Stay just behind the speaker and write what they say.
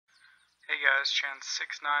guys,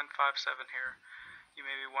 Chan6957 here. You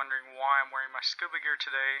may be wondering why I'm wearing my scuba gear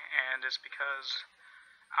today, and it's because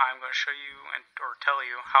I'm going to show you or tell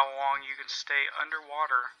you how long you can stay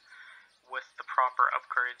underwater with the proper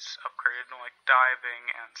upgrades, like diving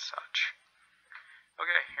and such.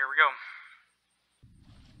 Okay, here we go.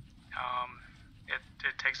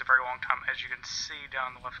 It takes a very long time, as you can see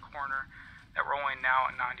down in the left corner, that we're only now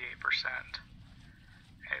at 98%.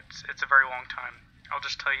 It's a very long time. I'll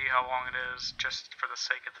just tell you how long it is, just for the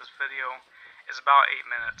sake of this video. It's about 8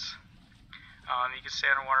 minutes. You can stay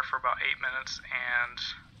underwater for about 8 minutes, and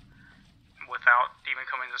without even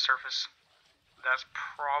coming to the surface, that's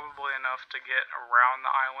probably enough to get around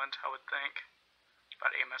the island, I would think.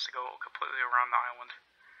 About 8 minutes to go completely around the island.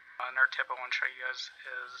 Another tip I want to show you guys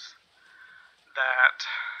is that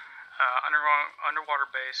underwater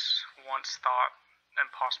base once thought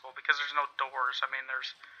impossible because there's no doors. I mean,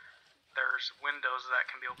 there's windows that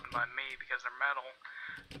can be opened by me because they're metal,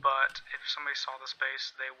 but if somebody saw this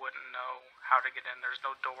base, they wouldn't know how to get in. There's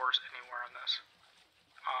no doors anywhere on this.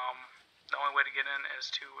 The only way to get in is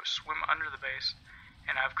to swim under the base,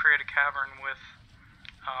 and I've created a cavern with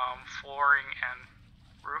flooring and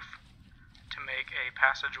roof to make a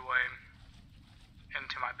passageway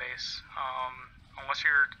into my base. Unless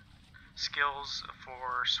your skills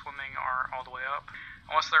for swimming are all the way up,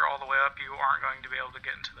 unless they're all the way up, you aren't going to be able to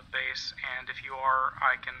get into the base, and if you are,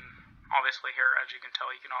 I can obviously hear, as you can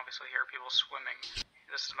tell, you can obviously hear people swimming.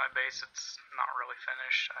 This is my base. It's not really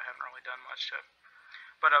finished. I haven't really done much to it.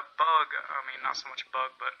 But a bug, I mean, not so much a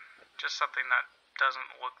bug, but just something that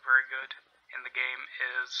doesn't look very good in the game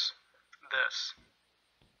is this.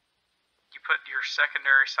 You put your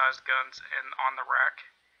secondary sized guns on the rack,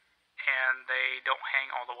 and they don't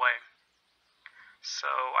hang all the way. So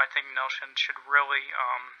I think Nelson should really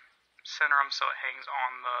center them so it hangs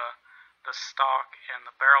on the stock, and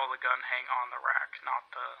the barrel of the gun hang on the rack,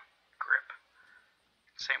 not the grip.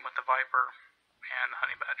 Same with the Viper and the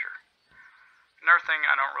Honey Badger. Another thing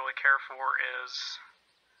I don't really care for is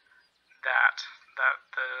that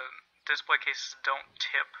the display cases don't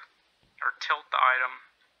tip or tilt the item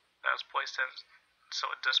that was placed in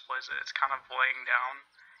so it displays it. It's kind of laying down,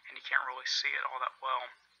 and you can't really see it all that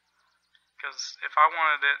well. Because if I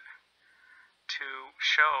wanted it to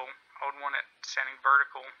show, I would want it standing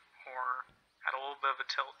vertical or at a little bit of a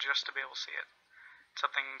tilt just to be able to see it.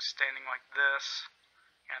 Something standing like this,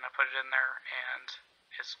 and I put it in there and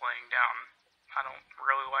it's laying down. I don't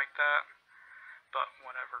really like that, but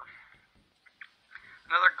whatever.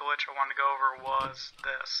 Another glitch I wanted to go over was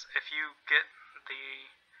this. If you get the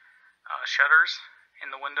shutters in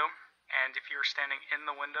the window, and if you're standing in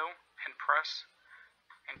the window and press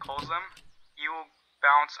and close them, you will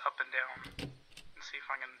bounce up and down. Let's see if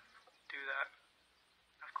I can do that.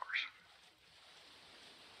 Of course,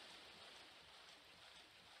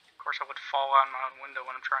 I would fall out of my own window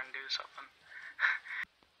when I'm trying to do something.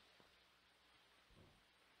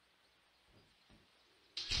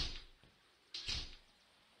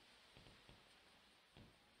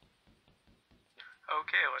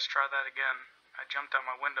 Okay, let's try that again. I jumped out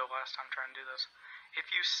my window last time trying to do this. If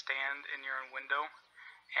you stand in your own window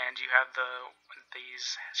and you have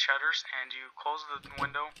these shutters and you close the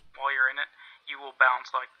window while you're in it, you will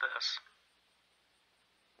bounce like this.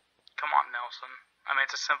 Come on, Nelson. I mean,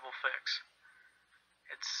 it's a simple fix.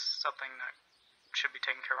 It's something that should be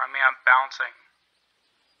taken care of. I mean, I'm bouncing.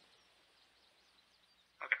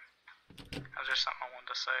 Okay. That was just something I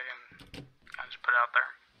wanted to say and kind of just put it out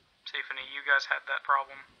there. See if any of you guys had that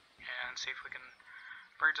problem, and see if we can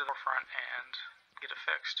bring it to the forefront and get it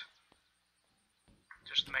fixed.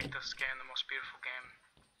 Just to make this game the most beautiful game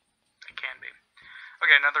it can be.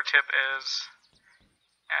 Okay, another tip is,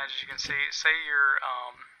 as you can see, say your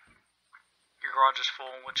garage is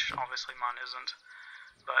full, which obviously mine isn't,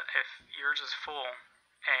 but if yours is full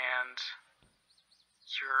and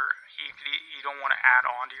you don't want to add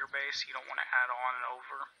on to your base, you don't want to add on and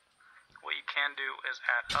over, what you can do is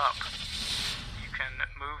add up. You can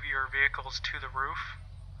move your vehicles to the roof.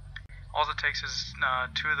 All it takes is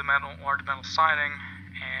two of the large metal siding,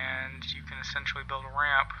 and you can essentially build a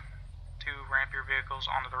ramp to ramp your vehicles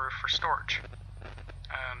onto the roof for storage.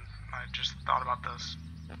 And I just thought about this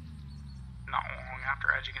not long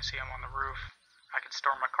after. As you can see, I'm on the roof. I could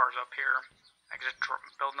store my cars up here. I could just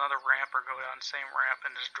build another ramp or go down the same ramp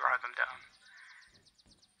and just drive them down.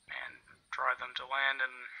 And drive them to land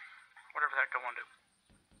and whatever the heck I want to do.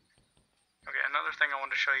 Okay, another thing I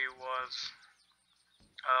wanted to show you was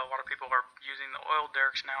a lot of people are using the oil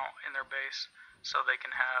derricks now in their base so they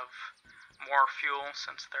can have more fuel,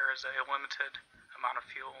 since there is a limited amount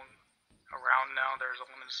of fuel around now. There's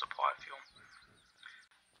a limited supply of fuel.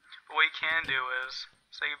 But what you can do is,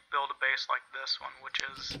 say you build a base like this one, which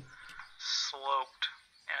is sloped,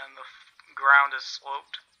 and the ground is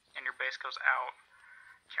sloped, and your base goes out.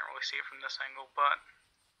 Can't really see it from this angle, but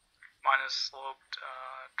mine is sloped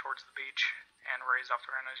towards the beach and raised off the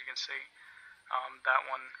ground, as you can see. That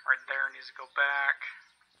one right there needs to go back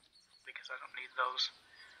because I don't need those.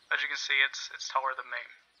 As you can see, it's taller than me.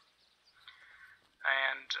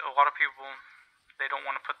 And a lot of people, they don't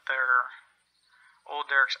want to put their old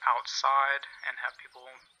derricks outside and have people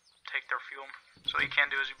take their fuel. So what you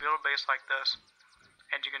can do is you build a base like this,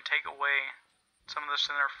 and you can take away some of the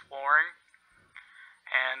center flooring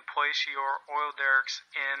and place your oil derricks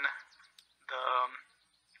in the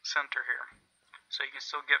center here. So you can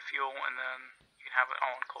still get fuel, and then you can have it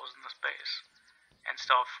all enclosed in this base and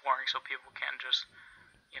still have flooring, so people can just,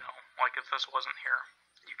 you know, like if this wasn't here,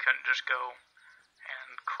 you couldn't just go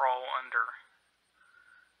and crawl under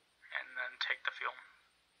and then take the fuel.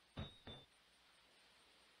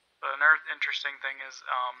 But another interesting thing is,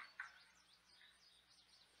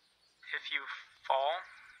 if you fall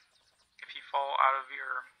out of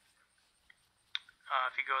your,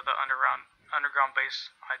 if you go with the underground base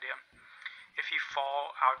idea, if you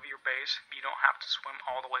fall out of your base, you don't have to swim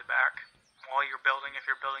all the way back while you're building. If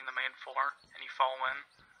you're building the main floor and you fall in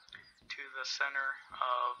to the center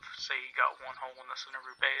of, say you got one hole in the center of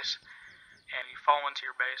your base, and you fall into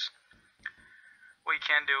your base, what you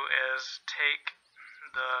can do is take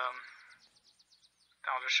the,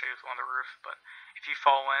 I'll just show you on the roof, but if you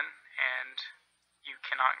fall in and you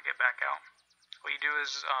cannot get back out, what you do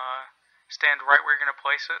is stand right where you're going to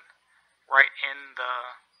place it, right in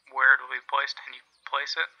the where it will be placed, and you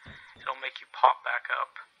place it, it'll make you pop back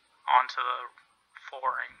up onto the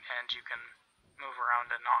flooring, and you can move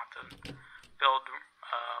around and not have to build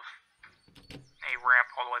a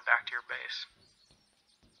ramp all the way back to your base,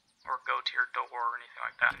 or go to your door or anything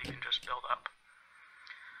like that, and you can just build up.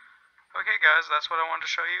 Okay guys, that's what I wanted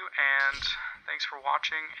to show you, and thanks for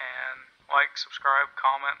watching, and like, subscribe,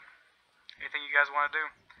 comment, anything you guys want to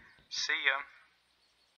do. See ya.